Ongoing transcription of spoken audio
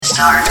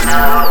Welcome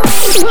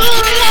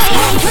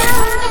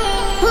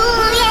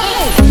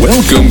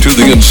to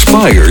the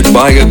Inspired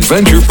by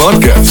Adventure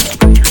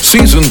podcast,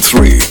 Season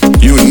 3,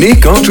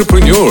 Unique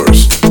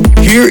Entrepreneurs.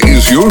 Here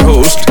is your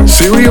host,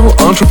 serial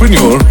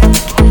entrepreneur,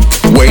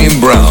 Wayne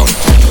Brown.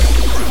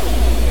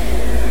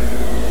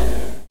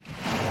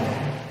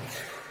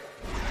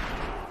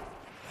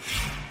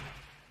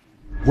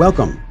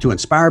 Welcome to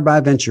Inspired by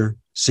Adventure,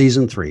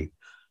 Season 3.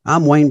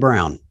 I'm Wayne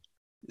Brown,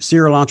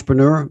 serial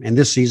entrepreneur and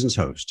this season's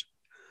host.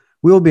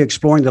 We will be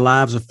exploring the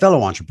lives of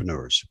fellow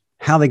entrepreneurs,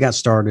 how they got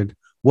started,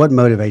 what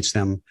motivates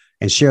them,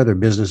 and share their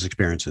business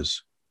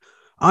experiences.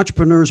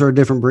 Entrepreneurs are a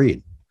different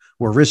breed.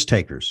 We're risk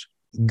takers.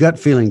 Gut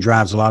feeling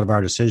drives a lot of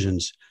our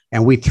decisions,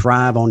 and we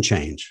thrive on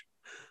change.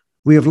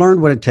 We have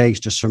learned what it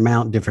takes to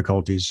surmount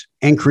difficulties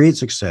and create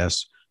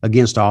success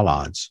against all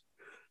odds.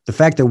 The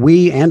fact that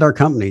we and our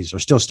companies are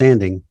still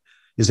standing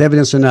is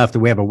evidence enough that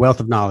we have a wealth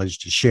of knowledge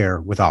to share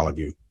with all of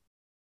you.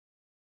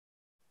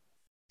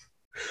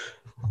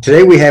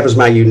 Today we have as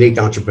my unique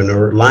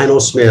entrepreneur,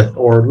 Lionel Smith,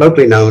 or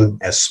locally known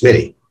as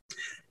Smitty.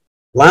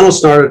 Lionel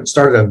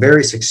started a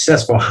very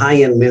successful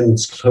high-end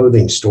men's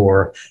clothing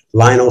store,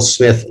 Lionel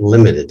Smith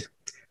Limited.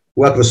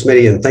 Welcome,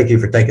 Smitty, and thank you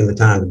for taking the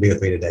time to be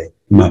with me today.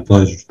 My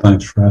pleasure.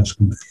 Thanks for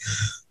asking me.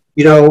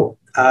 You know,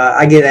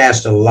 I get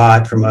asked a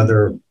lot from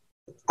other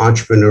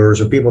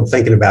entrepreneurs or people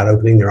thinking about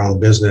opening their own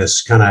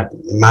business, kind of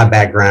my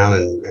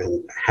background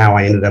and how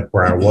I ended up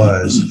where I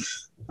was.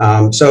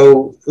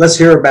 So let's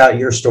hear about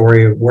your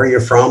story, where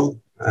you're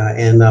from,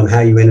 and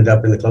how you ended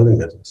up in the clothing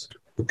business.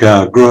 Okay,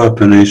 I grew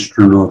up in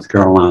eastern North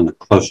Carolina,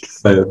 close to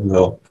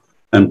Fayetteville,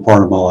 and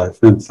part of my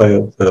life in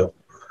Fayetteville.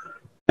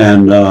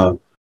 And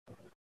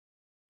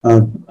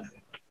I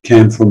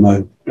came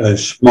from a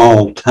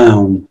small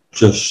town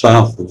just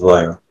south of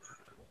there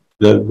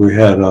that we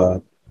had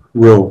a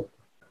real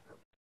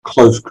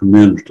close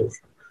community.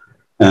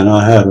 And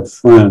I had a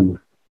friend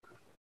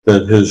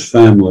that his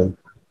family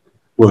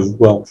was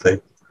wealthy.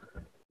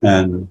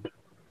 And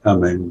I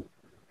mean,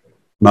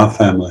 my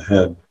family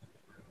had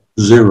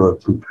zero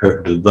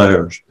compared to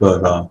theirs,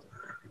 but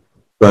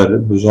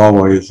it was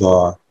always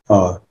a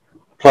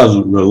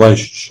pleasant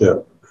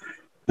relationship.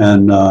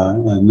 And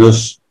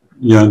this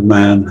young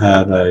man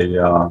had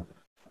a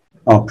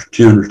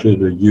opportunity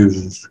to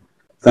use his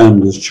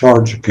family's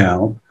charge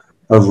account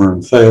over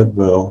in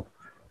Fayetteville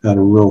at a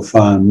real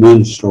fine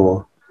men's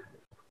store.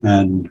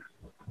 And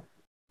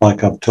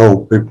like I've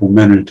told people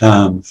many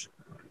times,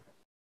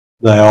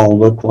 they all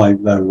looked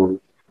like they were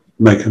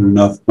making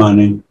enough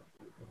money,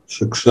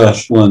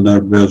 successful in their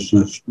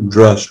business,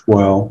 dressed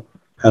well,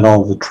 had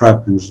all the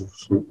trappings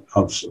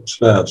of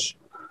success.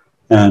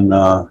 And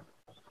I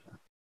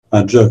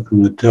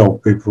jokingly tell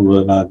people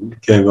that I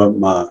gave up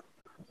my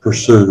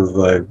pursuit of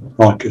a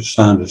rocket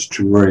scientist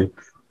degree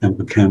and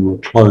became a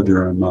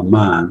clothier in my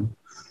mind.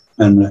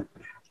 And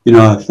you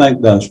know, I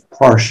think that's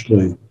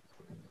partially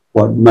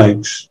what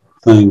makes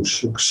things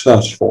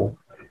successful,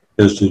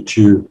 is that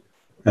you,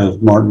 as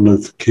Martin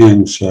Luther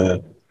King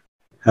said,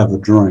 have a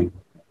dream.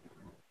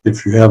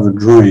 If you have a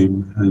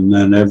dream and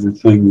then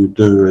everything you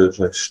do is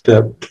a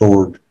step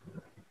toward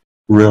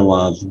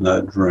realizing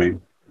that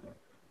dream,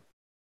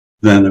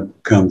 then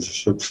it becomes a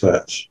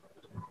success.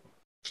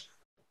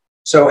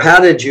 So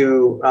how did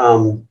you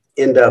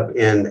end up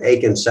in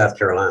Aiken, South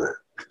Carolina?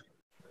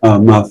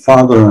 My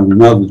father and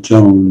another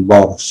gentleman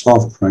bought a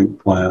soft drink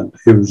plant.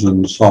 He was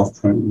in the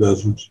soft drink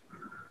business.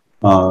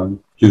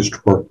 Used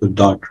to work with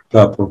Dr.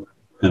 Pepper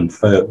in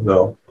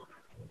Fayetteville.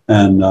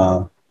 And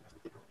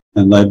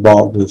they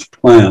bought this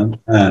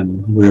plant,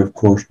 and we, of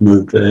course,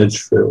 moved to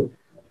Edgefield,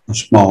 a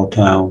small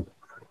town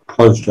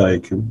close to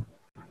Aiken,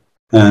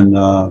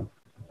 and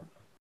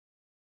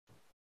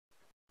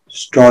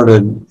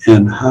started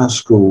in high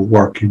school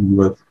working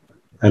with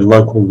a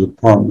local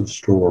department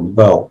store,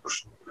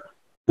 Belk's.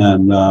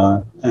 And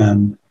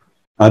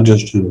I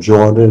just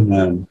enjoyed it,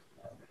 and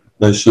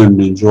they seemed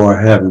to enjoy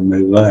having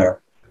me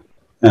there.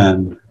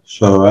 And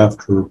so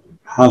after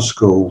high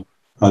school,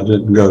 I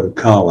didn't go to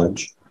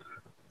college.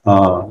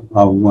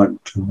 I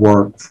went to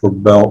work for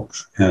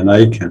Belk's in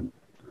Aiken.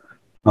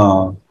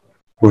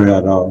 We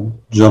had a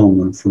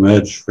gentleman from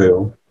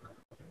Edgefield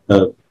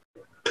that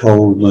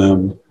told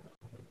them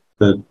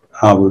that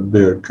I would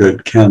be a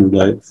good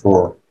candidate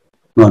for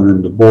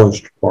running the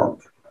boys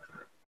department.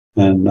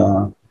 And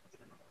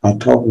I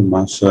told him,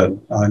 I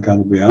said, I got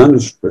to be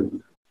honest with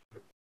you.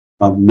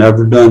 I've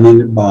never done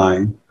any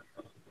buying.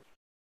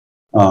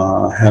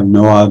 I have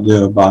no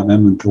idea about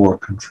inventory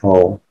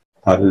control.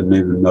 I didn't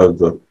even know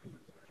the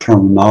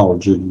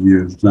terminology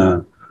used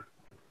then.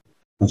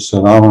 I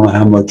said, I don't know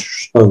how much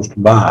you're supposed to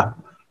buy.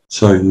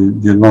 So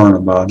you learn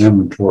about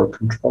inventory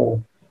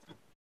control.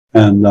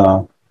 And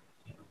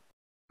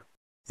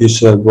he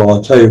said, well,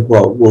 I'll tell you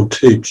what, we'll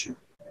teach you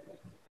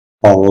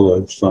all of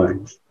those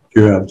things.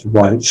 You have the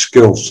right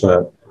skill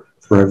set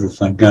for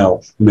everything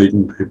else,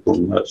 meeting people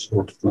and that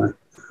sort of thing.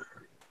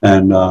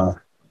 And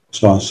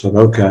so I said,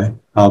 okay,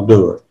 I'll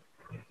do it.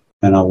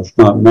 And I was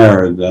not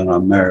married then. I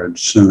married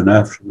soon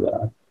after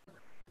that.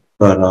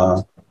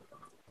 But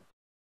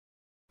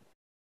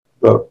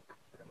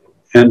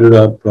ended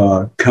up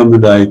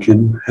coming to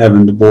Aiken,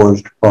 having the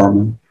boys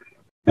department.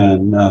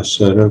 And I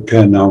said,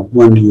 okay, now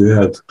when do you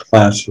have the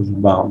classes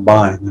about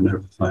buying and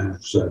everything? I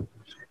said,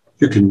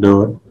 you can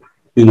do it,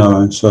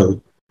 and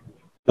so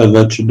they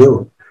let you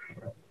do it.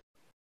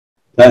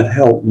 That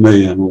helped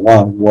me in a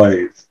lot of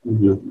ways.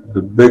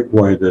 The big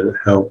way that it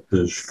helped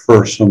is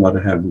first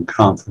somebody having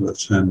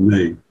confidence in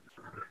me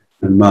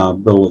and my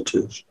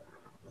abilities.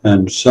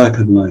 And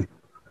secondly,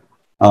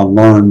 I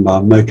learned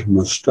by making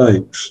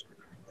mistakes.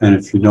 And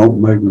if you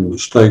don't make the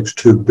mistakes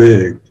too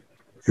big,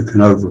 you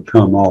can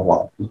overcome all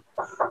of them.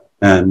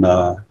 And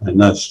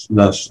that's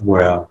the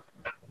way I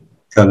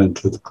got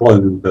into the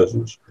clothing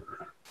business.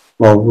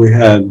 Well,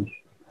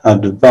 I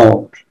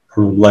developed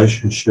a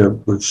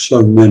relationship with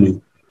so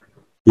many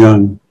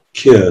young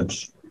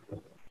kids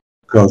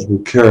because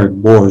we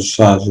carried boys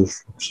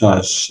sizes from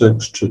size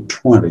 6 to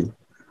 20.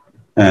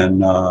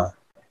 And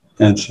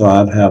so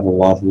I'd have a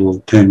lot of little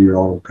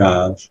 10-year-old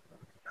guys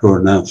who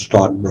are now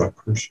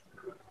stockbrokers.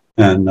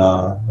 And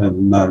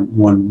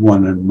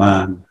one in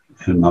my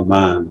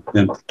mind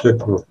in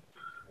particular,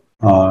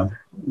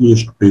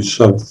 used to be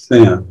so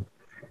thin.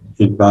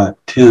 He'd buy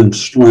 10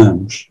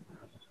 Slims.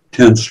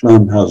 10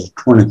 Slim has a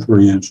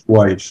 23-inch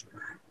waist,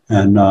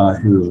 and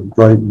he was a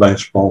great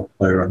baseball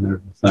player and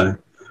everything.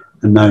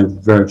 And now he's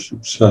a very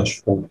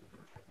successful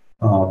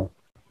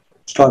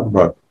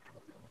stockbroker.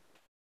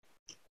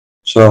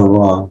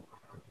 So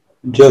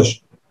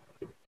just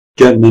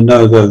getting to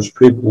know those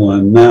people,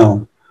 and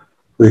now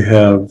we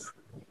have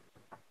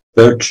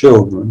their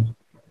children.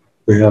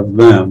 We have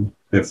them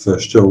if they're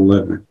still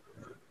living.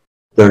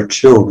 Their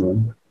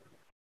children,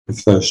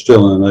 if they're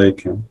still in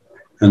Aiken,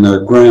 and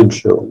their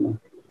grandchildren.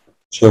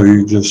 So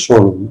you just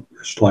sort of,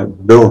 it's like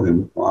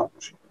building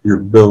blocks. You're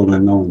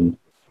building on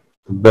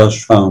the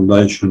best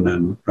foundation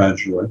and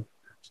gradually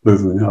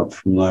moving up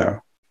from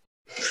there.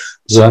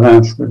 Does that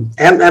answer it?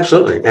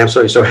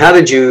 Absolutely. So how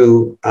did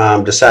you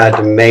decide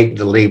to make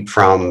the leap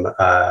from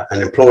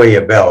an employee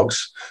at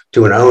Belk's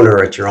to an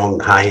owner at your own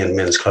high-end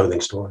men's clothing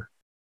store?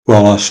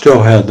 Well, I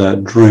still had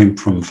that dream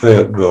from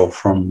Fayetteville,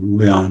 from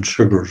Leon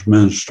Sugar's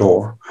men's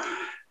store.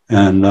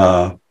 And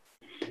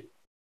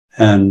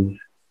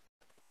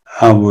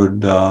I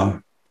would,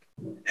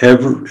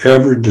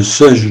 every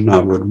decision I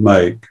would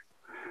make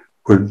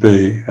would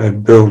be a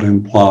building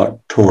block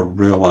toward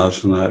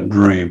realizing that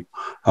dream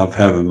of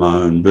having my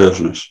own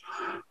business.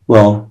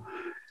 Well,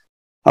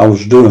 I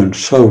was doing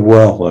so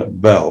well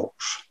at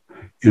Belk's.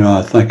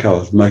 I think I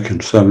was making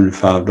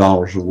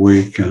 $75 a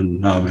week,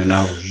 and I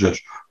was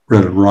just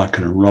really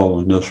rocking and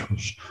rolling. This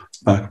was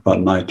back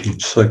about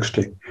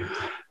 1960.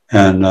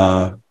 And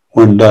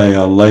one day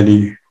a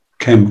lady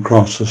came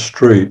across the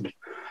street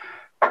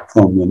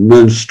from the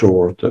men's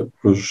store that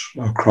was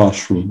across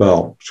from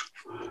Belk's.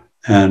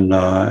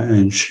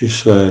 And she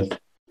said,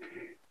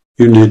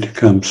 "You need to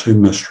come see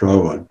Mr.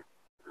 Owen."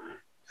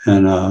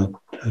 And I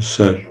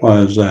said, "Why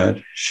is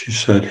that?" She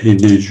said, "He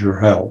needs your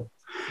help."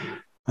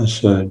 I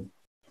said,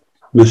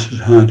 "Mrs.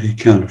 Hunt, he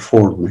can't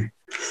afford me."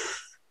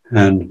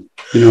 And,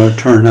 it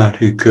turned out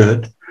he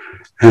could,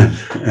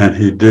 and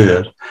he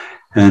did.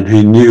 And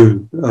he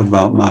knew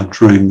about my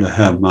dream to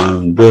have my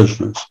own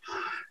business.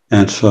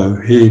 And so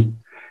he,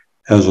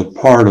 as a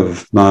part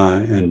of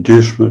my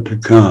inducement to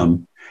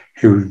come,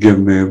 he would give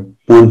me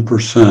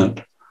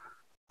 1%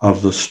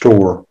 of the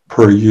store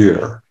per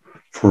year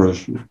for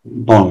as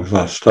long as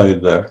I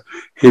stayed there.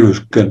 He was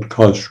getting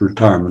close to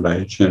retirement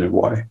age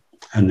anyway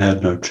and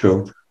had no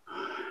children.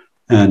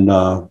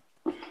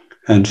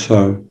 And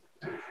so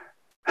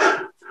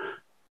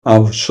I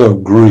was so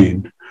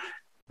green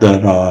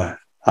that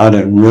I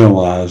didn't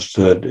realize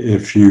that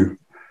if you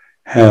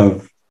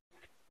have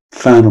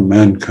phantom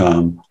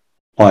income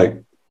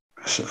like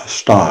a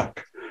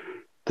stock,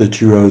 that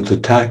you owe the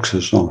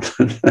taxes on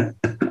it.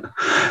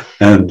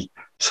 And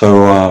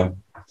so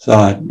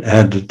I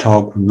had to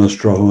talk with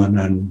Mr.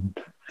 Owen,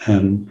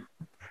 and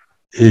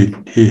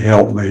he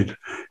helped me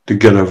to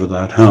get over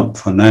that hump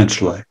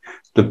financially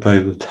to pay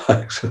the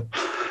taxes.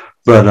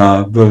 But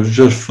it was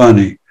just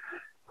funny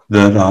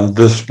that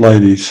this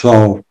lady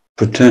saw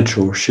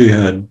potential. She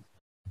had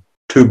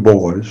 2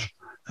 boys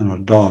and a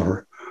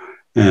daughter,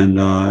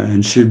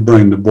 and she'd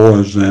bring the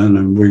boys in,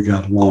 and we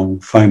got along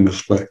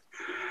famously.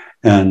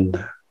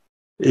 And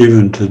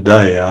even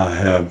today, I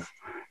have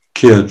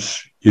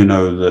kids,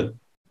 that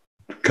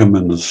come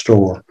in the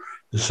store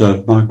that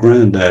said, "My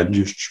granddad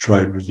used to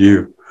trade with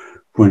you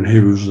when he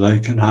was at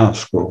Aiken High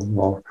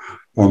School,"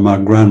 or "My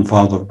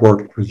grandfather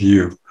worked with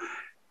you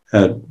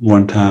at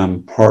one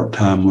time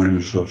part-time when he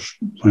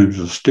was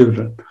a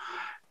student,"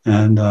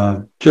 and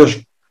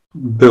just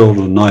build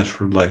a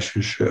nice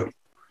relationship.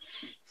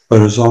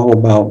 But it's all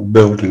about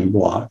building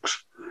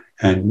blocks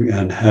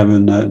and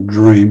having that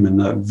dream and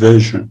that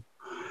vision,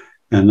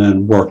 and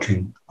then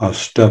working a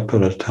step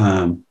at a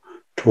time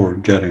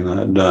toward getting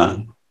that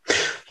done.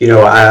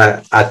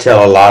 I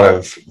tell a lot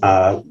of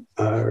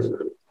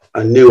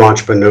new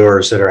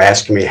entrepreneurs that are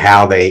asking me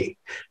how they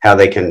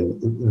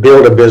can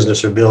build a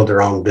business or build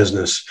their own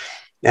business.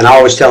 And I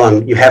always tell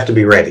them, you have to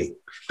be ready,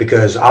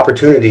 because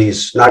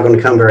opportunities not going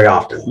to come very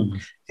often. Mm-hmm.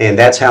 And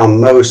that's how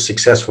most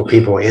successful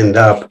people end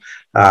up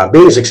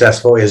being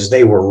successful, is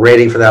they were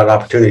ready for that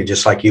opportunity,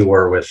 just like you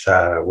were with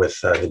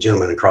the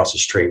gentleman across the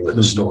street with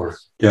the store.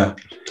 Yeah.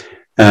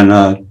 And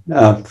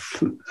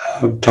I've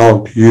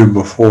talked to you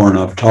before, and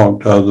I've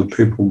talked to other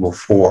people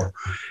before,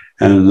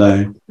 and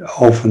they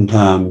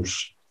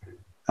oftentimes,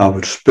 I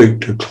would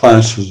speak to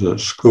classes at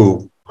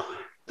school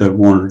that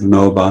wanted to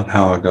know about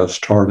how I got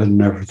started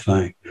and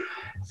everything.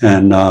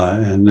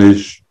 And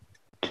these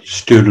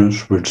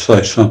students would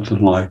say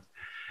something like,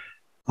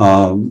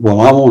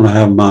 well, I want to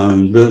have my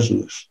own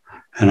business.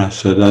 And I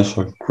said, that's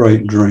a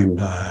great dream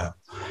to have.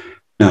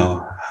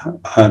 Now,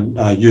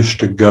 I used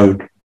to go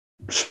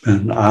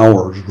spend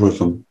hours with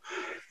them,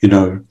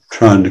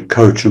 trying to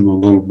coach them a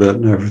little bit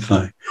and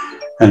everything.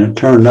 And it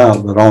turned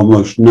out that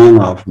almost none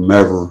of them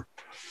ever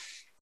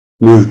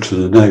moved to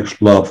the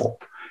next level.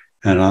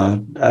 And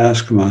I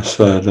asked them, I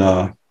said,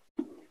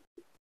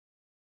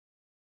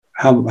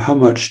 how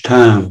much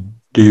time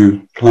do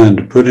you plan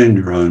to put in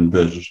your own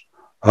business?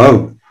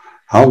 Oh,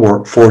 I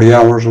work 40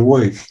 hours a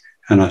week.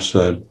 And I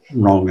said,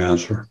 wrong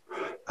answer.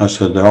 I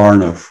said, there are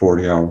no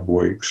 40-hour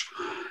weeks.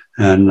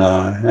 And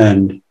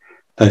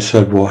they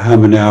said, well, how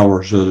many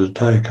hours does it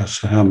take? I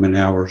said, how many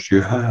hours do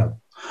you have?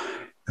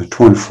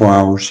 24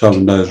 hours,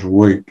 7 days a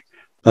week.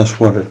 That's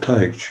what it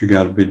takes. You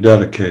got to be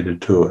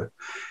dedicated to it.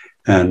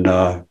 And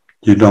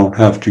you don't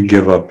have to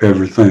give up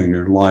everything in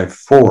your life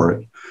for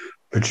it,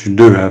 but you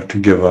do have to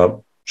give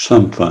up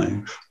some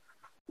things.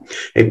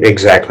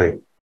 Exactly.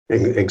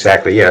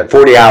 Yeah.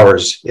 40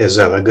 hours is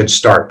a good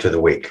start to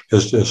the week.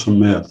 It's a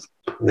myth.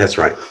 That's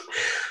right.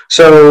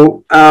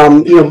 So,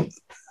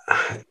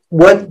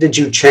 what did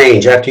you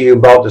change after you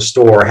bought the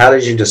store? How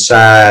did you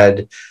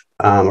decide,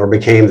 or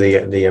became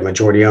the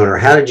majority owner?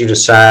 How did you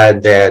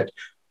decide that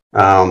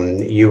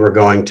you were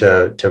going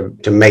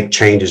to make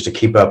changes to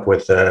keep up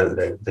with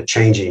the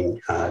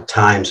changing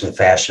times and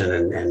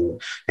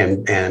fashion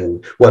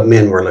and what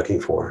men were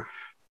looking for?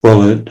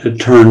 Well, it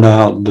turned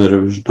out that it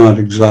was not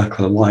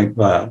exactly like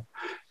that,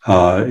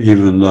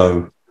 even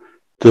though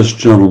this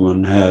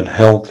gentleman had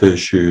health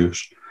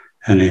issues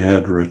and he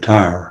had to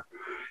retire,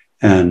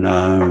 and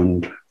I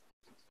owned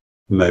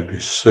maybe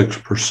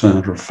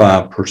 6% or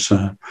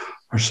 5%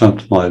 or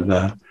something like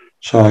that.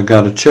 So I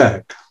got a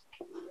check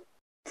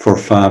for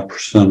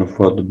 5% of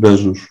what the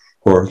business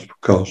was worth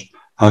because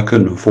I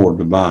couldn't afford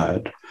to buy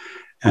it.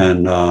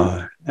 And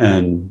a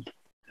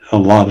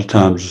lot of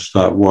times it's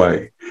that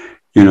way.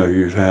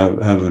 You have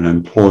an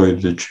employee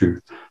that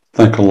you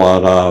think a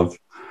lot of,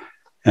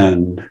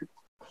 and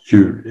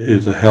you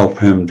either help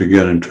him to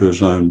get into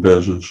his own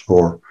business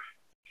or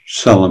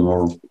sell him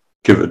or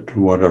give it to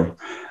whatever.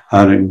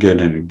 I didn't get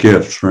any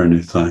gifts or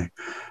anything,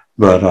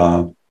 but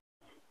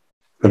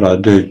I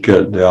did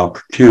get the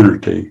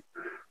opportunity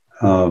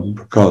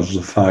because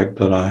of the fact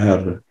that I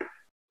had a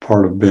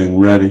part of being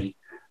ready.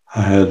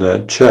 I had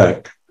that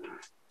check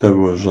that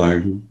was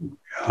like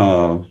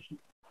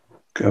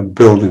a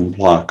building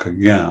block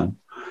again.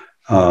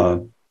 I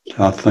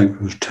think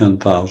it was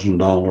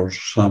 $10,000 or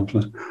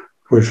something,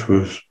 which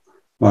was,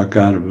 my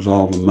God, it was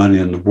all the money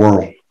in the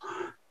world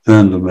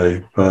then to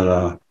me.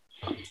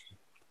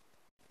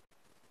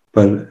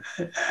 But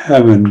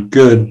having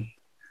good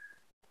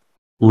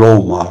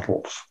role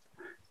models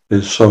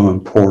is so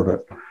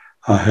important.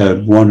 I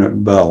had one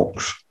at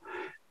Belk's,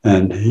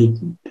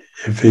 and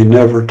if he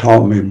never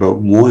taught me but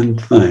one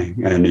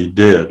thing, and he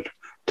did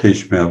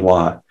teach me a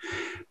lot,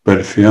 but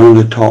if he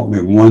only taught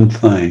me one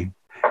thing,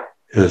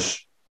 is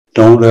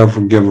don't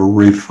ever give a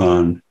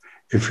refund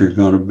if you're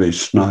going to be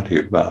snotty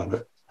about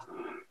it.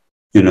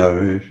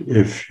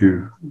 If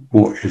you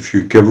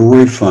give a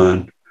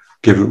refund,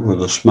 give it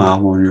with a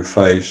smile on your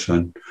face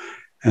and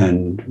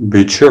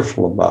be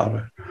cheerful about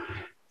it.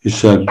 He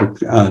said,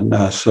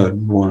 I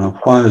said, well,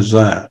 why is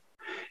that?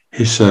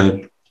 He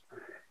said,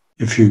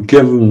 if you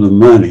give them the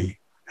money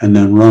and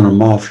then run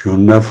them off, you'll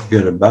never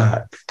get it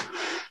back.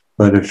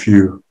 But if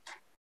you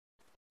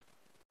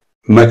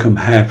make them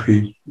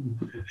happy,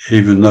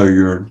 even though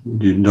you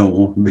don't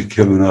want to be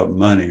giving up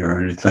money or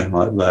anything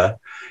like that,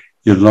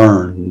 you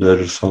learn that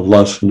it's a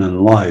lesson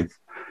in life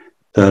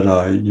that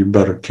you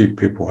better keep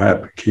people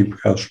happy, keep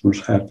customers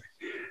happy.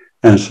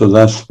 And so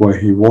that's the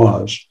way he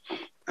was.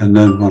 And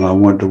then when I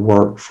went to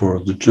work for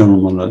the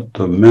gentleman at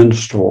the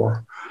men's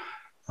store,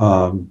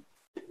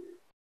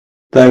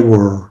 they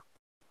were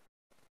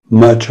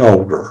much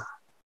older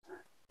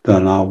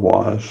than I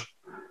was.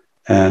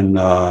 And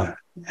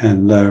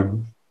their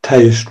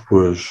taste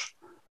was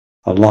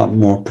a lot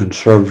more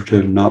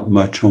conservative, not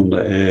much on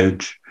the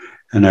edge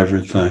and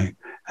everything.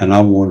 And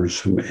I wanted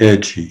some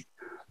edgy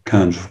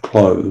kinds of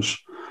clothes.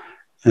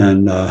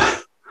 And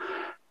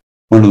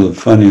one of the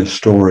funniest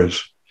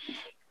stories,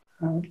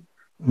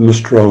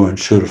 Mr. Owen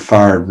should have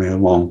fired me a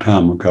long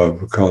time ago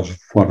because of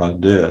what I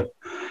did.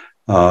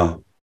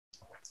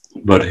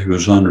 But he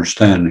was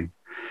understanding.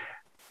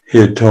 He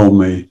had told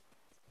me,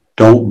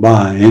 don't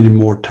buy any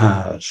more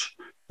ties,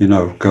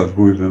 because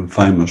we've been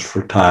famous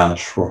for ties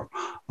for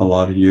a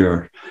lot of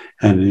years.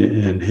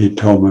 And he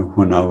told me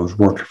when I was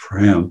working for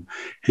him,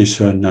 he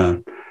said,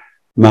 "Now,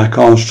 Mike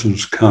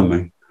Austin's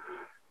coming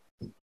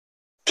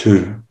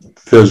to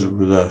visit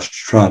with us to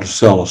try to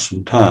sell us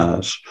some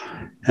ties."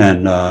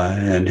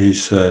 And he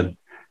said,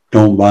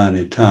 "Don't buy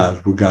any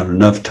ties. We've got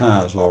enough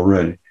ties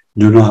already.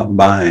 Do not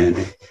buy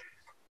any."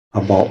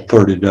 I bought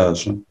 30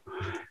 dozen.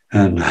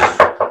 And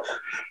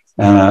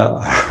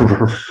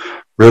I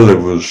really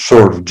was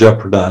sort of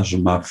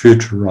jeopardizing my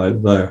future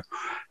right there.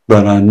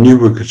 But I knew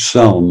we could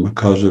sell them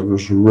because it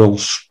was a real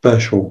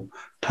special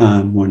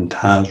time when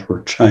ties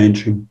were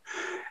changing.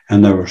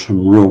 And there were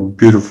some real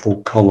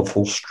beautiful,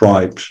 colorful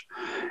stripes.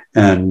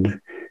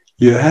 And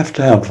you have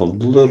to have a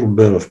little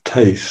bit of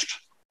taste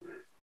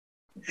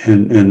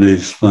in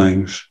these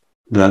things.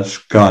 That's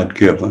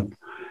God-given.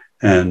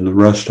 And the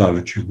rest of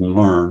it you can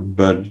learn.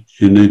 But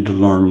you need to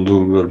learn a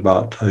little bit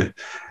about taste.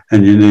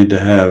 And you need to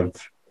have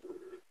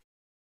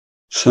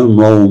some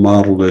role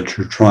model that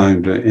you're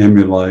trying to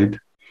emulate.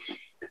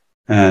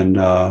 And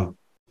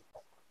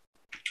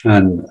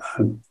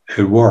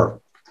it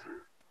worked.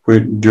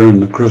 During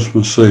the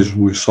Christmas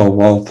season, we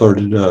sold all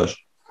 30 dozen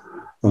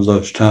of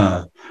those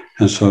ties.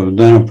 And so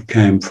then it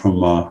became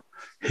from a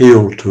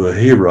heel to a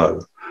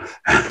hero.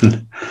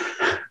 And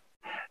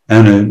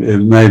it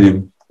made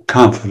him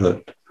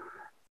confident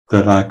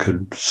that I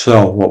could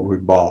sell what we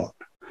bought.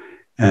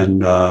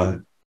 And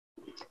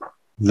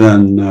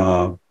then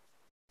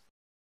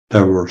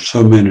there were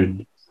so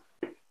many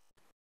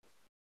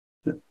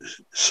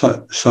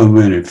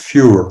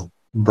fewer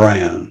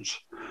brands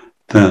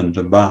than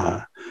to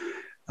buy.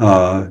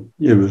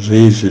 It was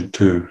easy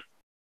to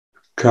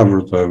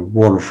cover the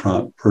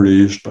waterfront pretty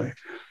easily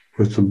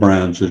with the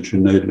brands that you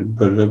needed,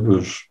 but it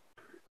was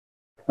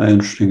an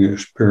interesting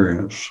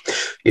experience.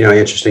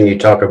 Interesting. You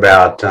talk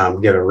about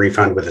get a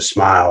refund with a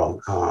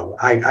smile.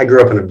 I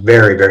grew up in a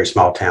very, very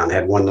small town,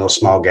 had one little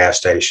small gas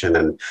station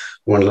and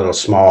one little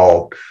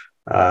small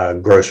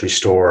grocery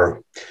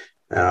store,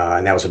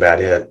 and that was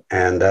about it.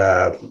 And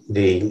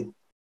the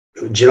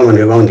gentleman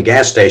who owned the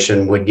gas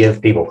station would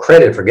give people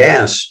credit for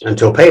gas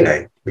until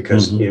payday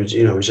because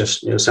it was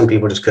just some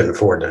people just couldn't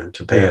afford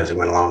to pay as it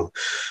went along.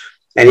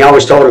 And he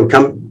always told them,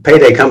 "Come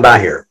payday, come by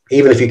here,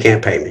 even if you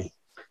can't pay me,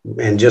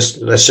 and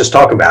let's just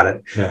talk about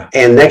it. Yeah.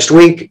 And next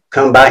week,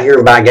 come by here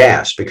and buy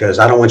gas because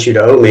I don't want you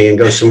to owe me and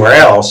go somewhere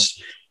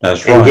else."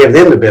 That's and right. Give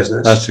them the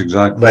business. That's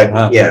exactly but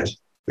what happened.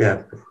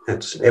 Yeah.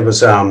 It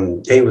was a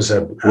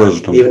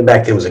Wisdom. Even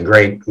back then we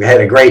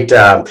had a great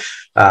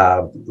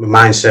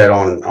mindset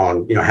on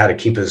how to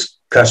keep his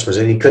customers,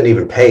 and he couldn't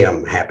even pay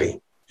them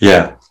happy.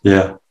 Yeah.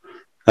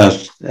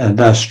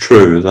 That's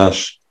true.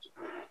 That's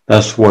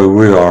the way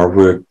we are.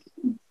 We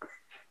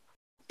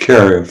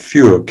carry a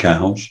few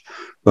accounts,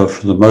 but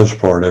for the most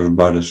part,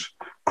 everybody's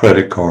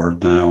credit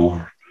card now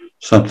or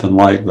something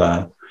like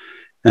that.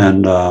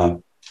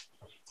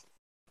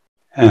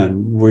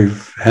 And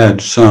we've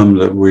had some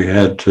that we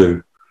had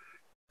to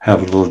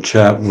have a little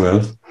chat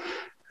with,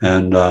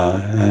 and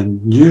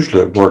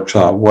usually it works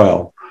out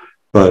well.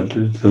 But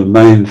the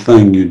main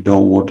thing you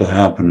don't want to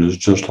happen is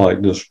just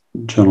like this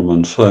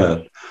gentleman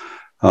said,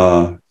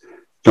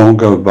 don't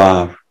go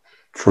buy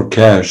for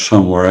cash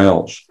somewhere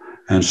else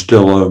and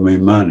still owe me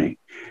money.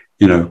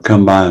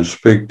 Come by and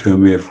speak to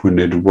me if we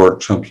need to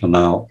work something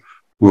out.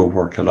 We'll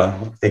work it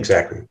out.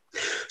 Exactly.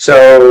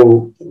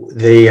 So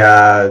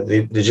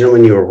the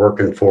gentleman you were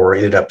working for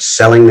ended up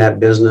selling that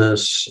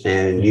business,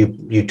 and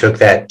you took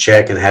that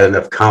check and had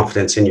enough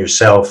confidence in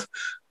yourself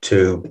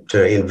to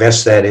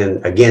invest that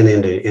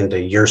into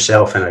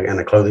yourself and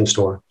a clothing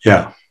store.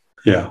 Yeah.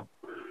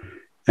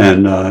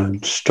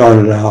 And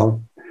started out.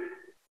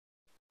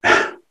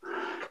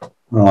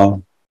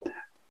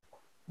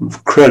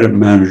 Credit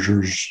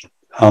managers,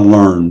 I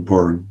learned,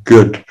 were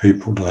good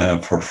people to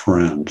have for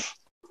friends.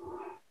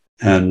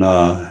 And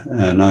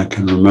I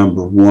can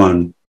remember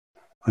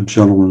a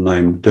gentleman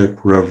named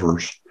Dick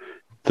Rivers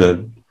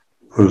that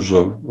was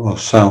a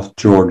South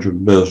Georgia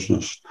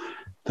business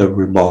that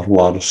we bought a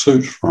lot of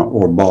suits from,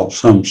 or bought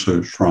some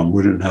suits from.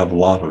 We didn't have a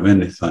lot of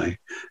anything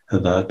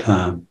at that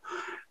time.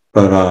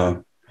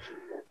 But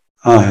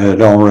I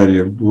had already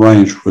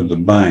arranged with the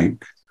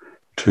bank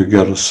to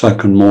get a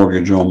second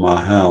mortgage on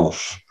my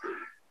house,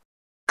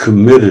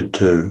 committed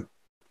to.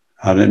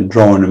 I didn't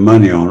draw any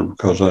money on it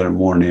because I didn't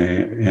want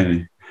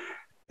any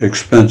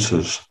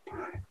expenses,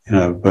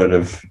 but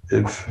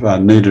if I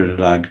needed it,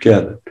 I'd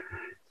get it.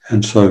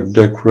 And so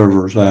Dick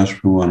Rivers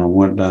asked me when I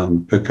went down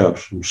to pick up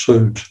some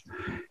suits,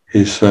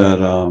 he said,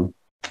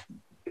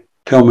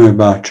 "Tell me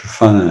about your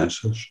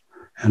finances."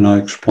 And I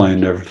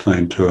explained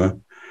everything to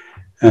him.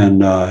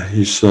 And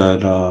he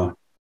said,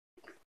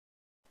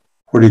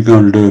 "What are you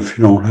going to do if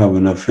you don't have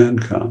enough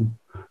income?"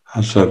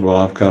 I said, "Well,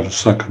 I've got a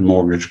second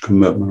mortgage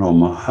commitment on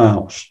my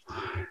house."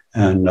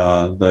 And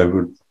they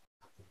would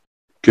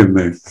give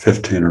me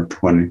 15 or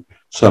 20,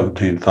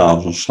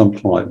 17,000,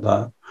 something like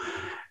that.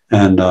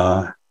 And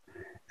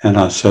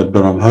I said,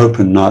 "But I'm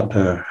hoping not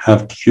to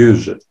have to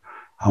use it.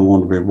 I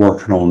want to be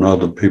working on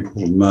other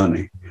people's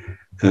money,"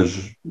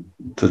 is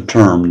the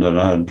term that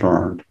I had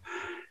learned.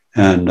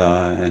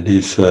 And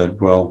he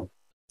said, "Well,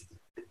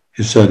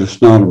 he said,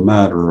 it's not a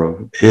matter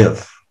of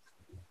if,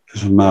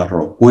 it's a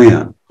matter of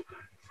when,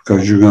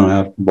 because you're going to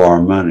have to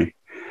borrow money.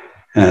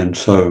 And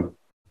so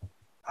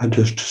I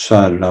just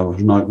decided I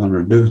was not going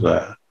to do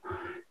that.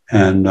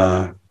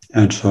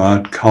 And so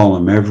I'd call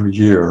him every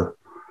year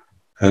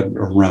at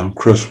around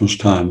Christmas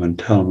time and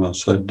tell him, I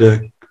said,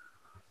 Dick,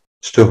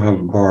 still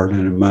haven't borrowed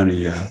any money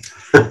yet.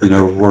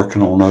 We're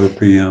working on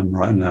OPM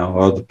right now,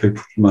 other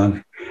people's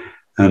money.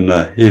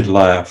 And he'd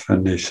laugh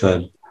and he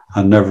said,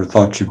 I never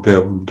thought you'd be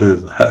able to do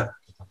that.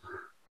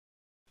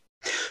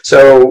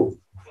 So,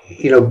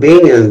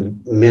 being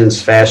in men's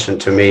fashion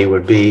to me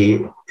it'd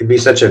be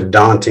such a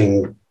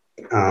daunting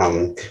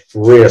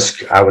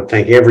risk. I would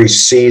think every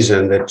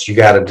season that you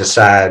got to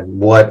decide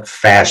what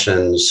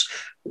fashions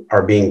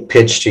are being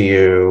pitched to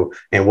you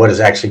and what is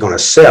actually going to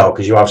sell,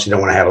 because you obviously don't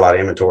want to have a lot of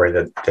inventory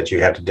that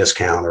you have to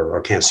discount or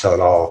can't sell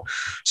at all.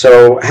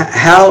 So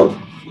how,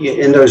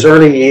 in those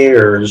early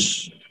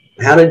years,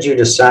 how did you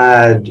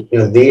decide,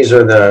 these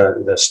are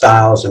the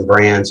styles and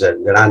brands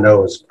that I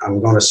know I'm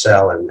going to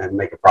sell and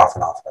make a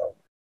profit off of?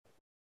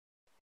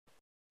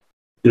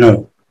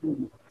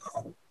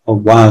 A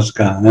wise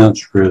guy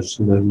answer is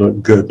they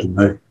look good to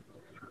me.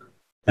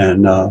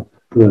 And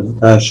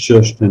that's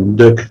just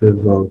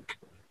indicative of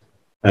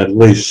at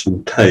least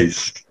some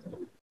taste.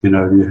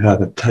 You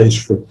had a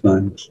taste for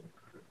things.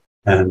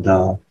 And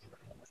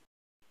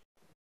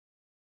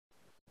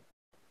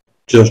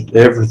just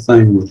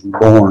everything was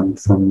born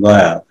from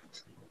that.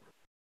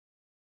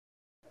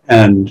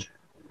 And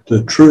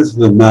the truth of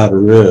the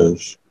matter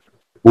is,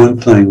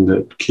 one thing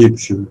that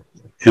keeps you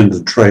in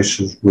the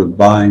traces with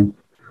buying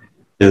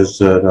is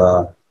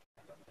that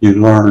you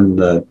learn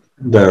that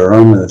there are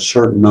only a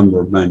certain number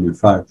of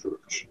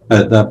manufacturers.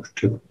 At that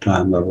particular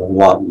time, there were a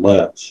lot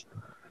less.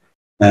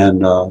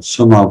 And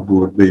some of them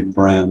would be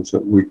brands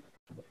that we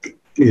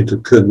either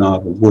could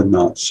not or would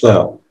not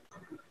sell.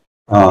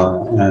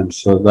 And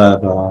so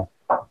that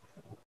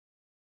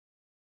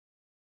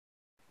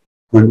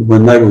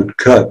when they would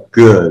cut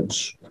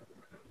goods,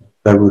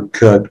 they would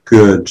cut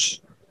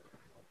goods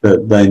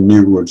that they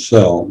knew would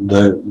sell.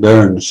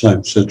 They're in the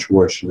same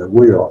situation that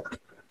we are.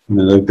 I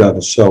mean, they've got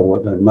to sell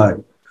what they make.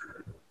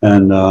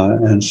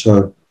 And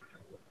so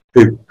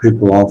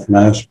people often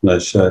ask me, they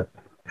say,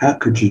 how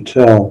could you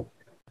tell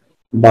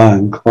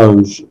buying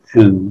clothes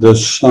in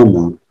this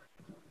summer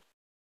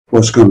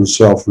what's going to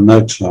sell for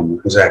next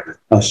summer? Exactly.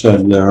 I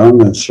said, there are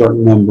only a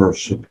certain number of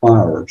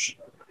suppliers.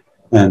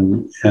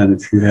 And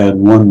if you had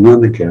one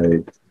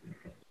renegade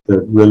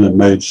that really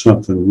made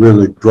something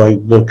really great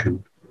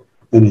looking,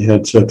 and he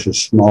had such a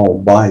small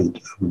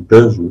bite of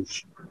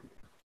business,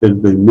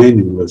 it'd be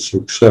meaningless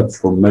except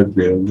for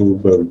maybe a little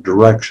bit of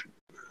direction.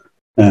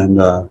 And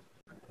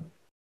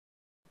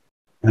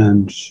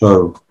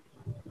so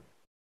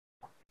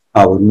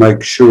I would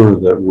make sure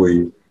that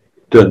we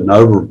didn't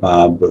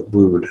overbuy, but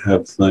we would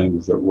have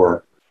things that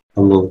were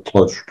a little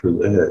closer to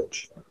the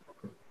edge.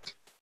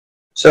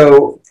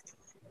 So,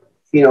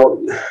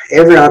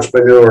 every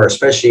entrepreneur,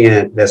 especially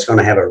that's going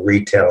to have a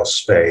retail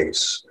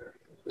space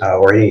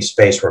or any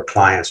space where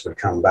clients would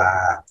come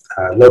by,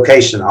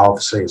 location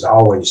obviously is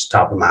always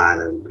top of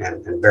mind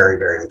and very,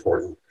 very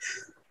important.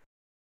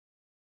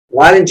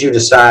 Why did you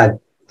decide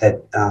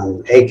that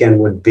Aiken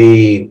would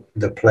be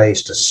the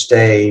place to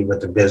stay with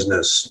the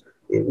business,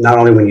 not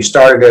only when you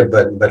started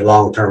it, but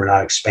long term, and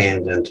not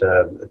expand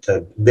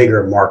into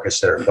bigger markets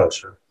that are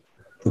closer?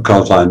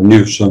 Because I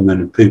knew so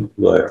many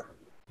people there.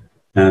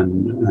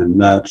 And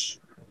that's,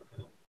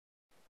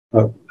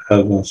 as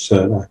I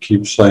said, I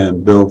keep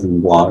saying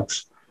building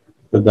blocks,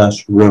 but that's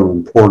a real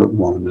important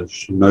one,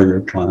 is to know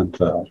your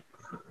clientele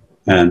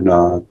and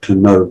to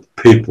know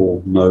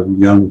people, know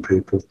young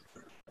people,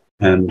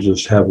 and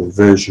just have a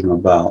vision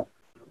about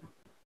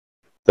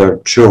their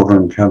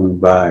children coming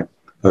back,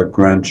 their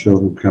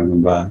grandchildren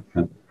coming back,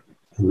 and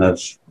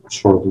that's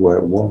sort of the way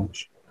it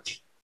was.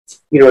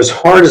 As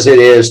hard as it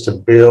is to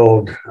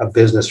build a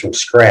business from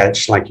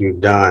scratch, like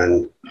you've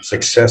done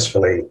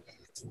successfully,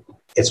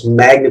 it's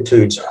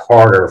magnitudes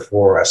harder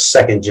for a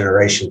second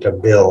generation to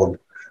build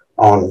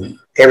on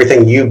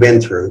everything you've been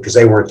through, because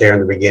they weren't there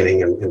in the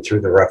beginning and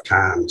through the rough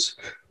times.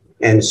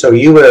 And so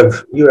you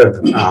have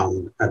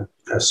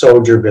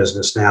sold your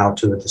business now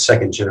to the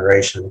second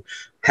generation.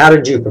 How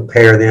did you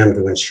prepare them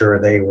to ensure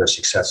they were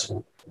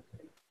successful?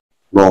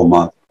 Role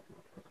model.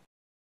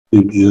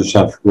 You just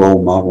have to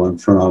role model in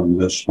front of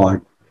them. It's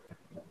like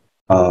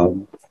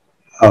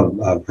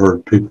I've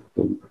heard people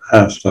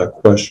ask that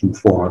question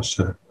before. I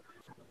said,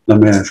 let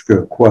me ask you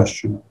a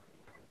question.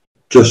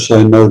 Just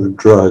say no to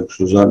drugs.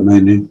 Does that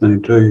mean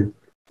anything to you?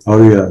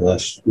 Oh yeah,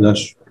 that's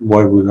the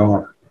way we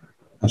are.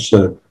 I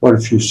said, what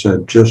if you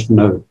said just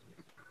no?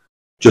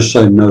 Just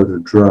say no to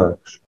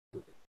drugs,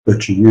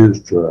 but you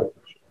use drugs.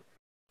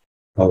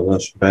 Oh,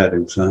 that's a bad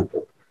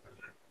example.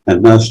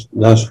 And that's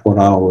what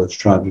I always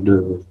try to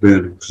do, is be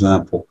an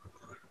example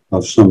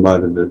of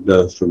somebody that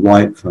does the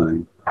right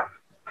thing.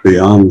 Be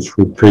honest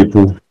with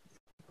people,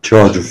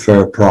 charge a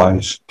fair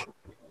price,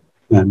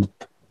 and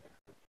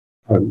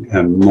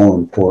more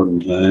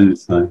important than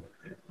anything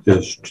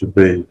is to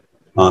be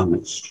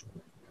honest.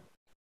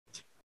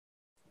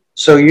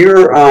 So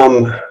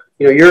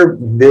your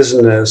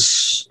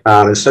business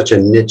is such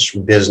a niche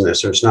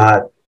business. There's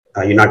not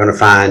you're not going to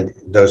find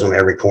those on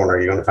every corner.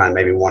 You're going to find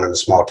maybe one in a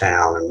small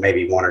town and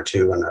maybe one or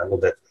two in a little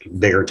bit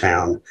bigger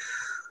town.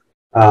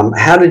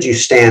 How did you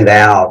stand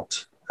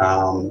out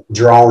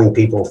drawing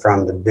people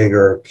from the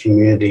bigger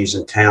communities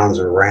and towns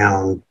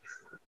around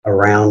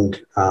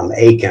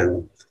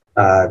Aiken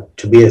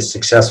to be as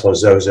successful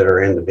as those that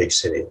are in the big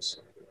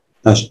cities?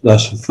 That's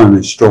a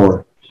funny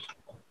story.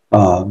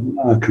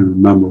 I can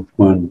remember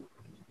when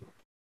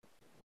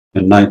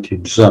in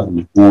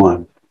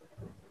 1971,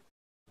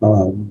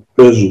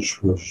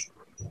 business was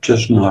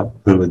just not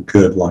really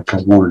good like I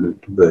wanted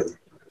it to be.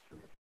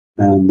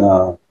 And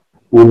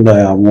one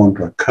day I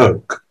wanted a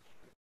Coke.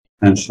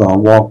 And so I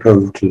walked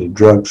over to the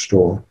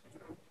drugstore,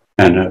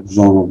 and it was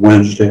on a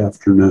Wednesday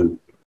afternoon.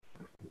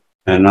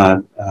 And I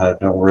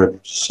had already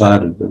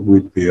decided that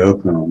we'd be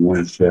open on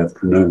Wednesday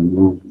afternoon.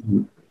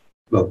 We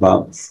were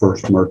about the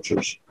first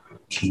merchants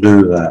to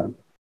do that.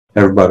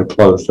 Everybody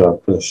closed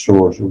up the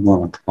stores at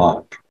 1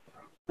 o'clock,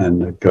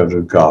 and they'd go to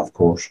the golf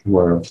course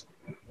where.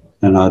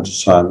 And I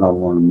decided I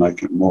wanted to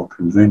make it more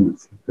convenient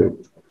for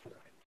people.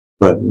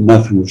 But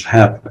nothing was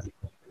happening.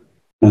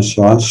 And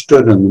so I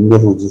stood in the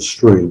middle of the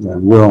street,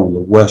 and we're on the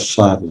west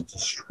side of the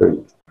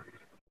street.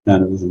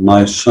 And it was a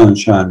nice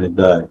sunshiny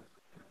day.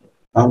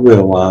 I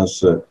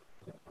realized that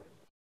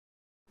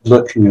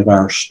looking at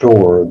our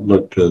store, it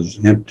looked as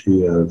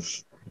empty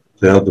as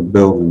the other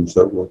buildings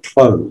that were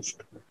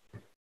closed.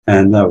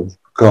 And that was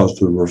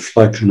because of the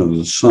reflection of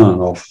the sun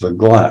off the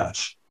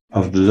glass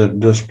of the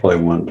display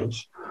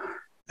windows.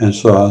 And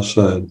so I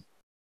said,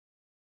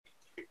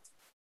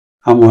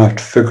 I'm going to have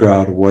to figure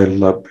out a way to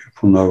let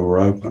people know we're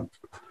open.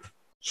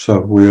 So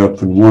we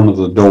opened one of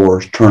the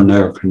doors, turned the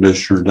air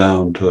conditioner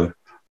down to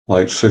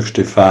like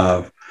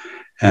 65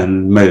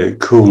 and made it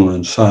cool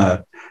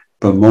inside.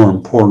 But more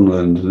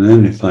importantly than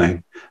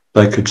anything,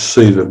 they could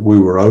see that we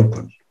were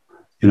open.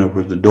 You know,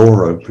 with the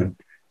door open,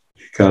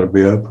 you got to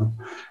be open.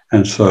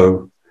 And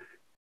so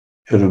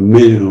it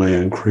immediately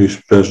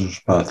increased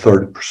business by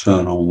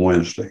 30% on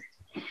Wednesday.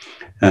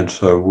 And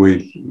so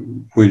we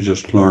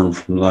just learned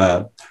from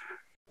that.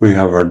 We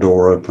have our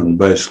door open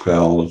basically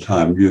all the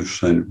time. You've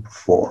seen it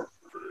before.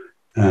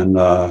 And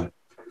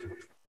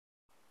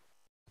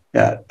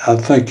yeah, I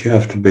think you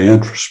have to be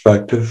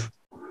introspective.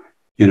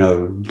 You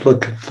know,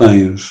 look at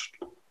things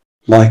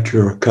like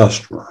you're a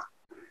customer.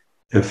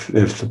 If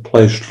the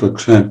place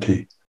looks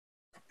empty,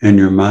 in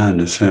your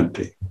mind it's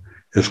empty.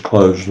 It's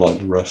closed like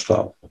the rest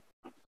of them.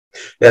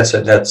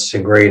 That's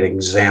a great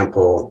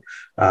example.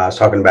 I was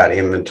talking about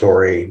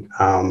inventory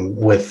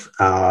with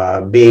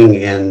being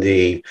in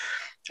the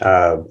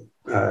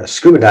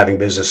scuba diving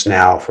business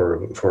now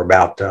for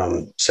about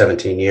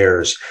 17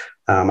 years.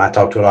 I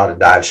talk to a lot of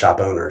dive shop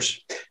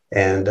owners,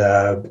 and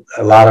a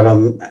lot of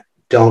them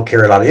don't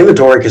carry a lot of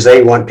inventory because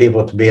they want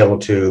people to be able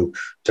to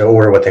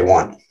order what they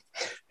want.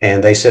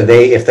 And they said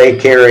if they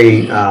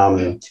carry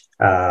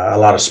a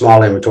lot of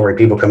small inventory,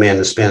 people come in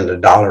and spend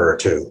 $1 or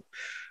 $2.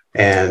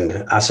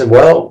 And I said,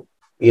 well,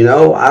 you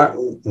know,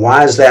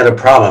 why is that a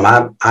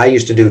problem? I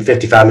used to do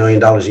 $55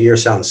 million a year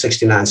selling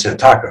 69-cent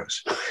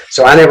tacos.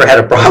 So I never had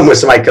a problem with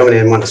somebody coming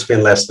in and wanting to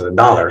spend less than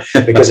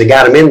 $1 because it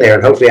got them in there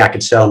and hopefully I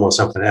could sell them on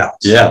something else.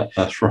 Yeah,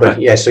 that's right.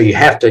 But yeah, so you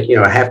have to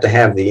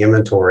have the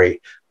inventory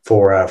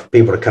for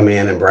people to come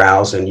in and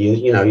browse, and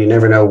you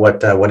never know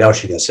what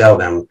else you can sell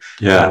them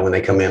when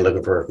they come in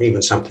looking for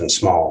even something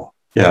small.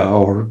 Yeah,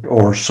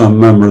 or some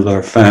member of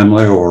their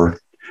family, or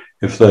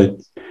if they.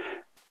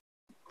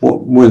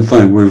 One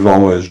thing, we've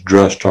always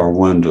dressed our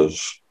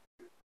windows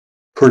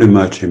pretty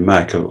much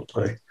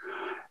immaculately.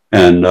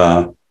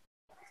 And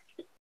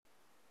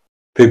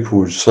people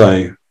would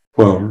say,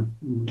 well,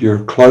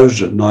 you're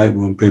closed at night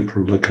when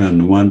people are looking in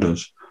the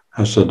windows.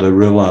 I said, they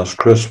realize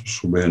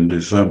Christmas will be in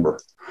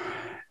December.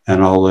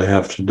 And all they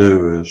have to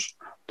do is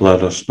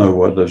let us know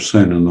what they've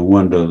seen in the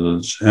window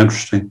that's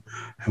interesting.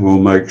 And we'll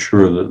make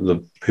sure that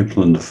the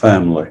people in the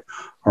family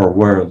are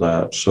aware of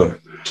that. So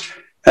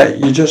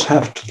you just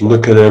have to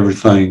look at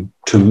everything.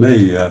 To me,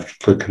 you have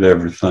to look at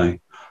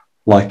everything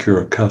like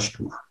you're a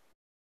customer.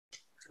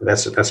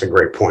 That's a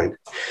great point.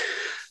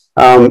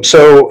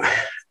 So,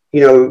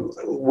 you know,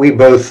 we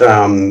both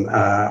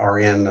are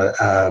in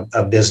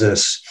a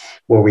business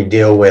where we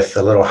deal with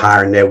a little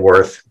higher net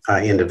worth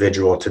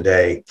individual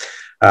today,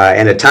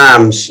 and at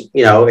times,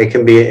 you know, it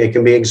can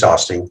be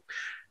exhausting.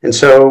 And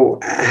so,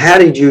 how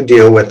did you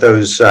deal with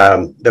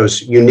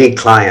those unique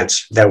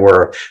clients that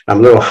were a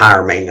little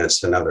higher maintenance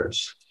than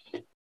others?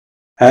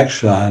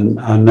 Actually,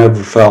 I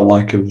never felt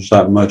like it was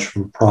that much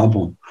of a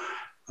problem.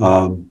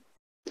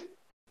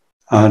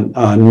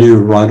 I knew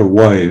right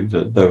away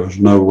that there was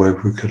no way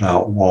we could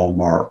out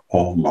Walmart.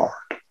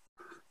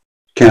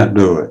 Can't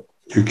do it.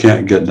 You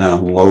can't get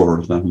down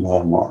lower than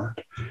Walmart.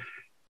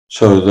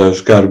 So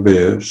there's got to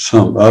be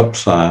some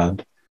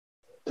upside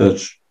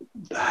that's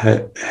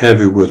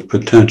heavy with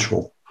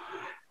potential.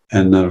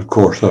 And then, of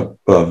course, up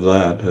above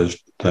that is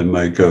they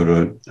may go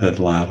to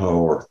Atlanta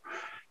or,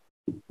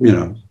 you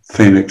know,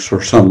 Phoenix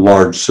or some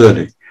large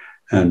city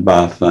and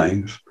buy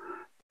things.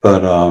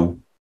 But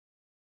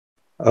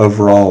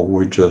overall,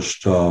 we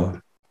just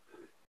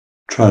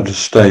tried to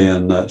stay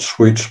in that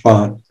sweet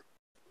spot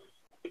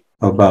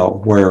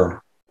about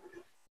where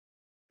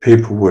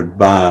people would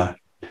buy,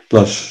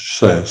 let's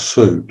say, a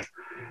suit.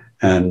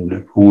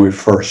 And when we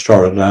first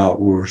started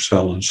out, we were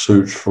selling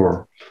suits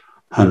for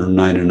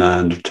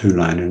 $199 to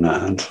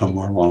 $299,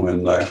 somewhere along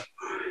in there.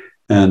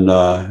 And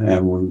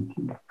we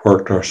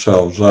worked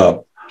ourselves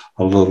up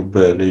a little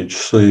bit each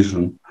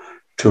season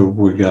till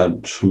we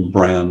got some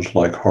brands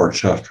like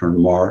Hartshafter and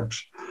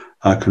Marks.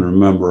 I can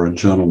remember a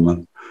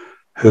gentleman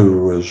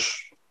who was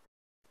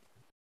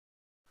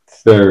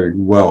very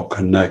well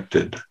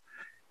connected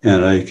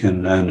in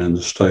Aiken and in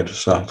the state of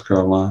South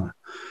Carolina.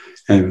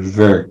 And he was a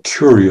very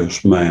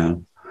curious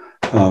man.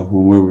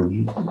 When we were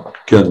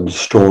getting the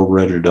store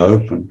ready to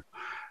open,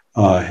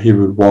 he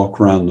would walk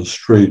around the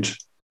streets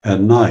at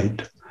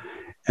night,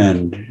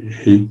 and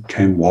he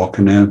came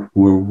walking in.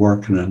 We were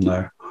working in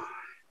there,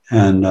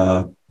 and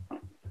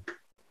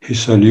he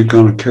said, "You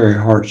going to carry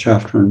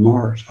Hartshafter and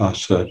Marks?" I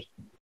said,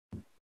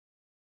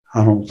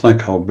 "I don't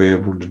think I'll be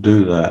able to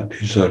do that."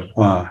 He said,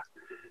 "Why?"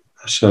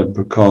 I said,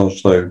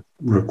 "Because they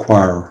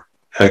require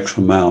X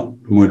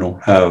amount. We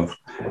don't have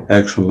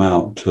X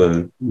amount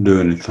to do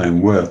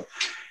anything with."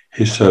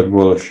 He said,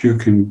 "Well, if you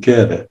can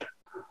get it,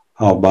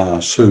 I'll buy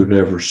a suit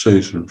every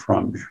season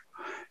from you."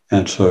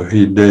 And so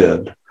he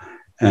did.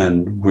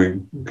 And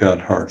we got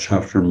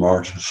Hartshafter and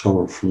Marks and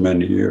sold it for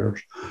many years.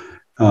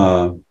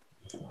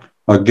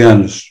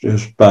 Again,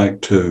 it's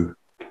back to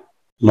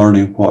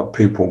learning what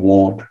people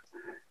want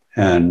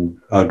and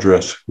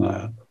addressing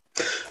that.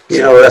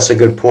 That's a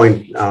good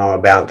point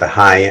about the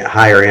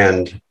higher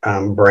end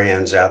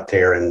brands out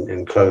there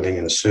in clothing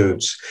and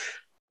suits.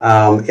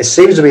 It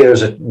seems to me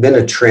there's been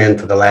a trend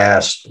for the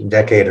last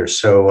decade or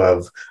so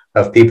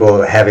of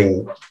people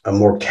having a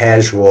more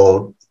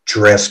casual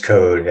dress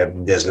code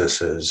at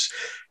businesses.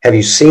 Have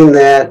you seen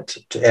that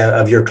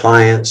of your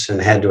clients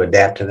and had to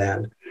adapt to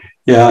that?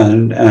 Yeah,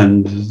 and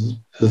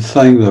the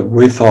thing that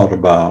we thought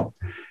about,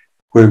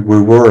 we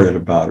worried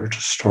about it to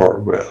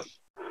start with.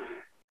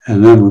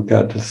 And then we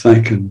got to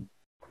thinking,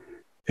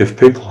 if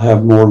people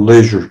have more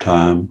leisure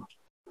time,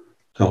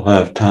 they'll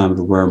have time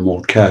to wear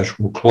more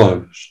casual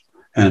clothes.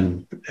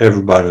 And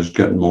everybody's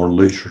getting more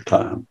leisure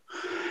time.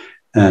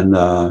 And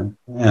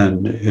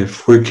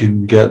if we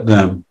can get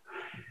them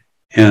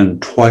in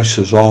twice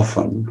as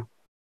often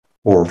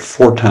or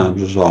 4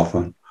 times as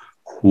often,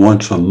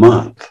 once a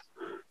month,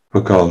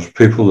 because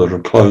people that are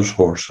clothes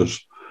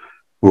horses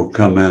will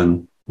come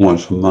in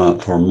once a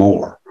month or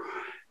more.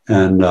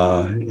 And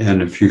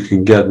if you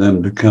can get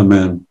them to come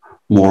in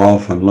more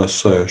often, let's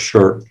say a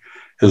shirt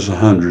is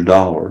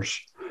 $100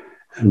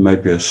 and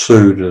maybe a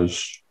suit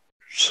is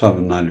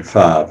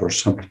 $7.95 or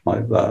something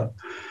like that.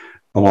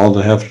 Well, all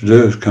they have to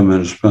do is come in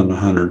and spend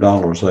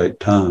 $100 8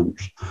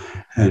 times,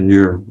 and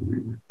you're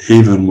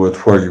even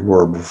with where you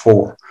were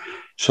before.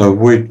 So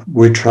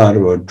we try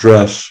to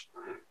address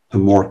the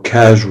more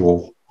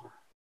casual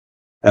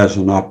as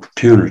an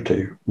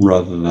opportunity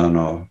rather than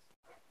a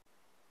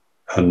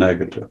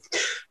negative.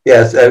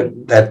 Yes,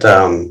 that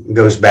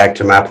goes back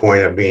to my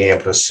point of being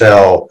able to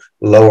sell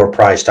lower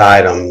priced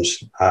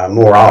items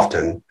more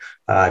often.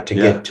 To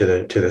get to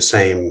the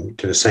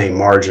same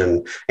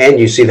margin, and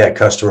you see that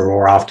customer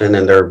more often,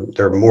 and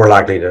they're more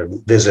likely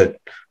to visit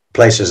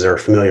places they're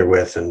familiar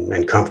with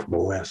and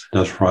comfortable with.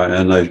 That's right,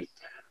 and they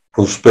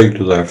will speak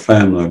to their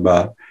family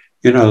about,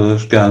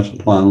 those guys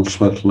at Lionel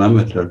Smith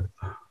Limited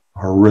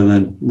are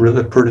really,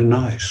 really pretty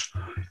nice.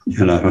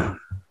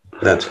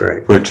 That's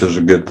great. Which is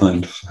a good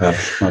thing to have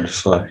somebody to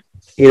say.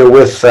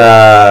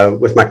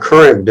 With my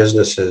current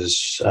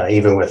businesses,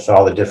 even with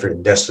all the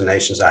different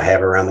destinations I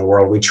have around the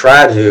world, we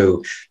try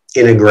to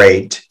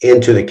integrate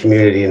into the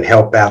community and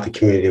help out the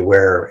community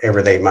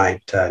wherever they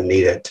might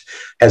need it.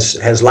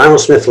 Has Lionel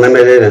Smith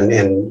Limited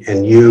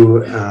and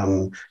you,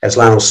 as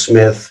Lionel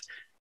Smith,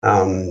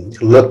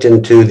 looked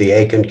into the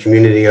Aiken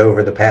community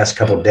over the past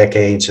couple of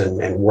decades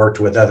and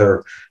worked with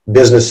other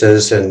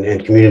businesses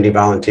and community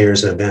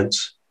volunteers and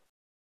events?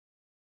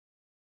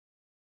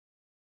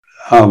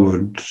 I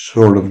would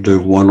sort of do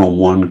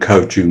one-on-one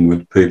coaching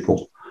with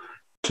people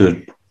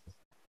to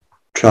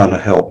try to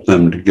help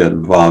them to get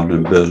involved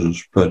in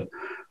business. But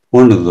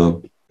one of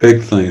the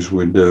big things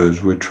we do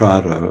is we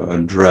try to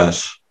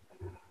address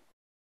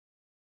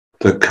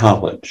the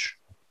college.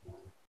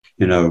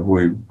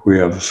 We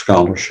have a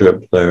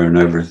scholarship there and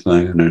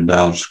everything, an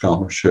endowed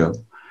scholarship.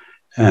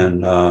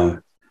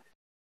 And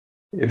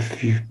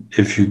if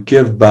you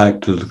give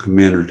back to the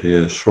community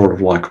as sort of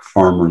like a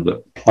farmer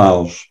that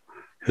plows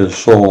his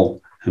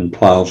soil and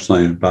plows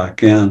things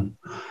back in,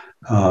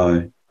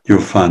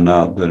 you'll find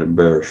out that it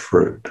bears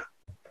fruit.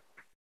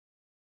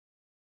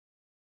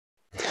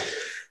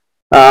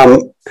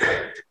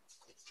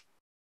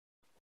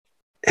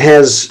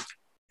 Has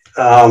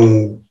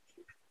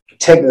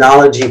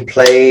technology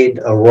played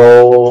a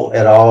role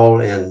at all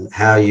in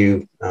how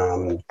you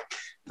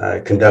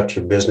conduct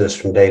your business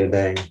from day to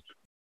day?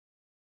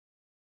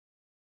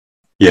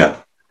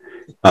 Yeah.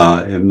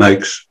 It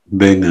makes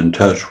being in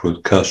touch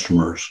with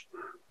customers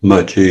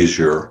much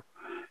easier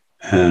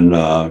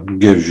and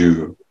gives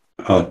you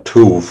a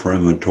tool for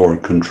inventory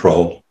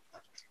control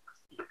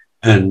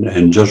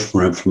and just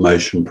for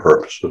information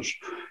purposes.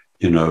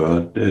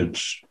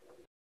 It's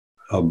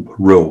a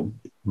real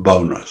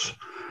bonus.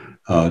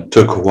 It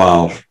took a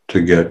while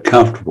to get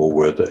comfortable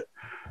with it.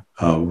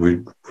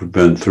 We've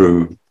been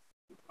through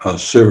a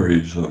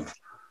series of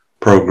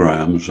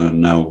programs,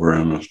 and now we're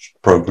in a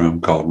program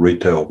called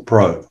Retail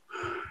Pro.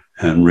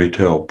 And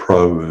Retail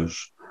Pro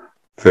is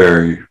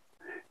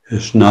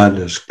it's not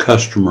as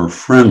customer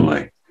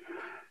friendly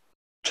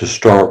to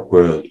start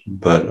with,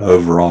 but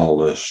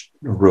overall it's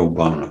a real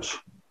bonus.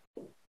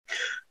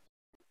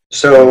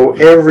 So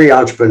every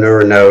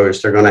entrepreneur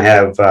knows they're going to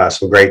have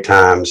some great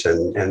times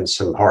and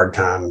some hard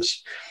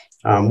times.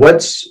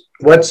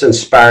 What's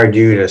inspired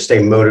you to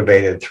stay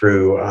motivated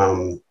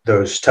through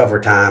those tougher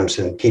times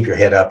and keep your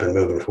head up and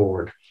moving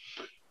forward?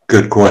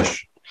 Good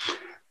question.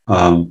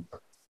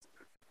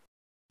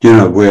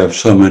 We have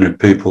so many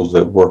people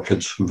that work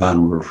at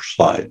Savannah River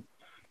site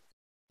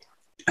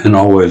and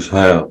always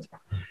have.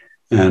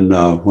 And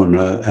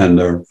and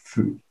they're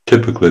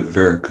typically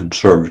very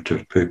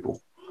conservative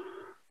people.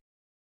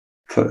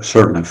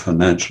 Certainly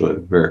financially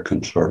very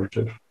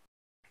conservative.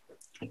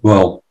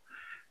 Well,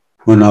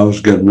 when I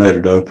was getting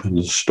ready to open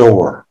the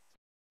store,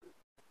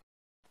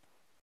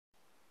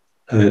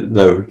 they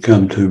would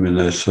come to me and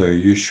they'd say, "Are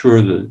you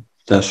sure that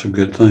that's a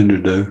good thing to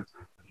do,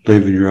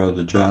 leaving your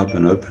other job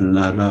and opening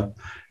that up?"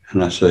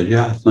 And I said,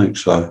 "Yeah, I think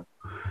so."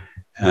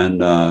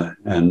 And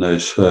they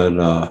said,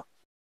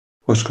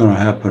 "What's going to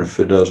happen if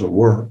it doesn't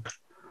work?"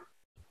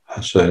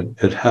 I said,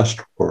 "It has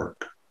to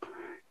work."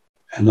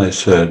 And they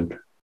said,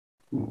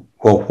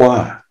 "Well,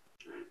 why?"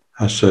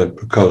 I said,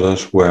 "Because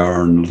that's where I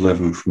earn a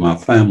living for my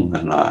family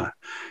and I.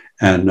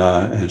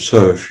 And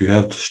so if you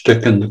have to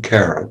stick in the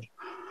carrot,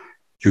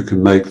 you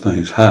can make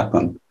things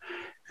happen."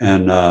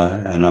 And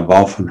I've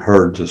often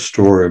heard the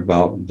story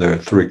about there are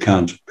three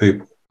kinds of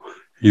people.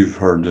 You've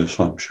heard this,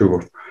 I'm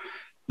sure.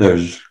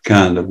 There's the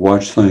kind that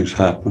watch things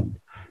happen,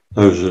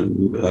 those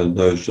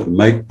that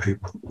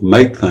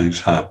make things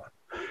happen,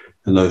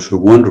 and those who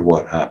wonder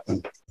what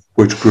happened.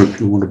 Which group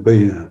you want to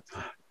be in?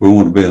 We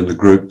want to be in the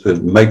group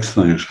that makes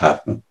things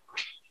happen.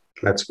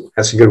 That's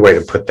a good way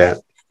to put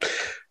that.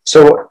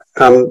 So,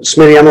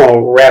 Smitty, I'm going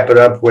to wrap it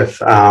up with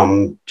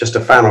just a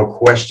final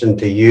question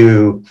to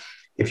you.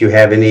 If you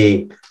have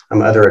any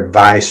other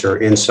advice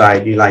or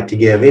insight you'd like to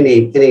give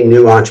any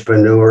new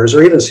entrepreneurs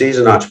or even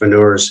seasoned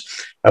entrepreneurs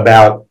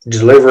about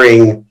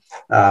delivering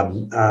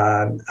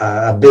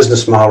a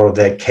business model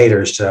that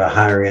caters to a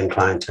higher end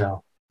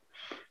clientele?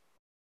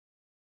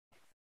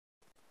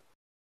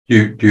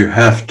 You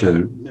have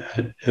to.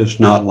 It's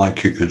not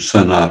like you can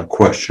send out a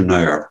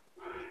questionnaire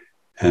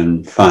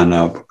and find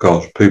out,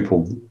 because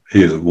people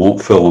either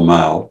won't fill them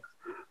out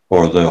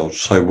or they'll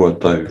say what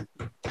they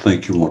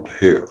think you want to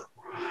hear.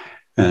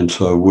 And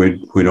so we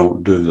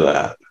don't do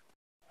that.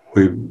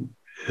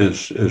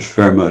 It's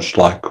very much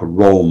like a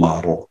role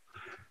model.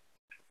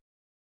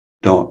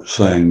 Don't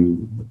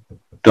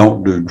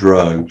do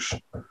drugs,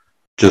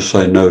 just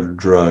say no to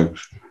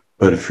drugs.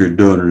 But if you're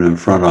doing it in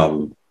front of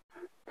them,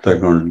 they're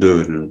going to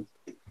do it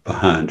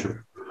behind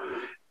you.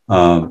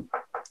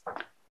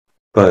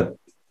 But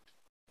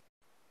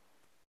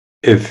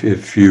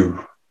if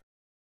you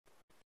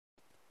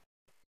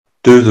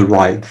do the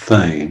right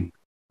thing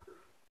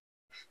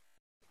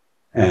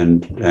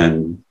and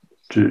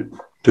do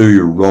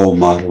your role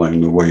modeling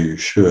the way you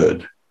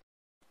should,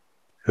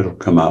 it'll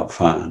come out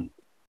fine.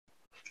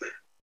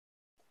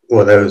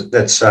 Well,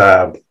 that's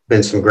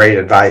been some great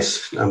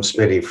advice,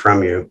 Smitty,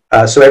 from you.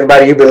 So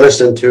everybody, you've been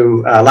listening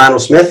to Lionel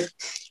Smith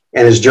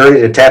and his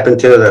journey to tap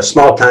into the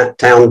small town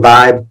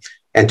vibe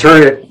and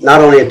turn it not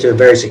only into a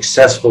very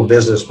successful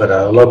business, but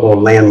a local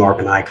landmark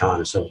and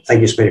icon. So thank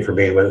you, Smitty, for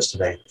being with us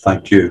today.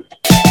 Thank you.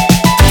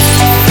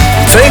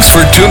 Thanks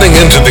for tuning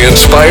into the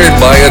Inspired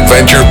by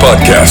Adventure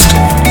podcast.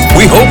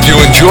 We hope you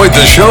enjoyed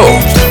the show.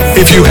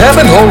 If you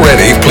haven't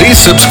already, please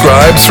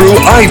subscribe through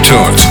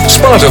iTunes,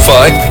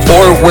 Spotify,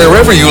 or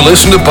wherever you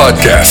listen to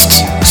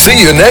podcasts. See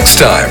you next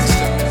time.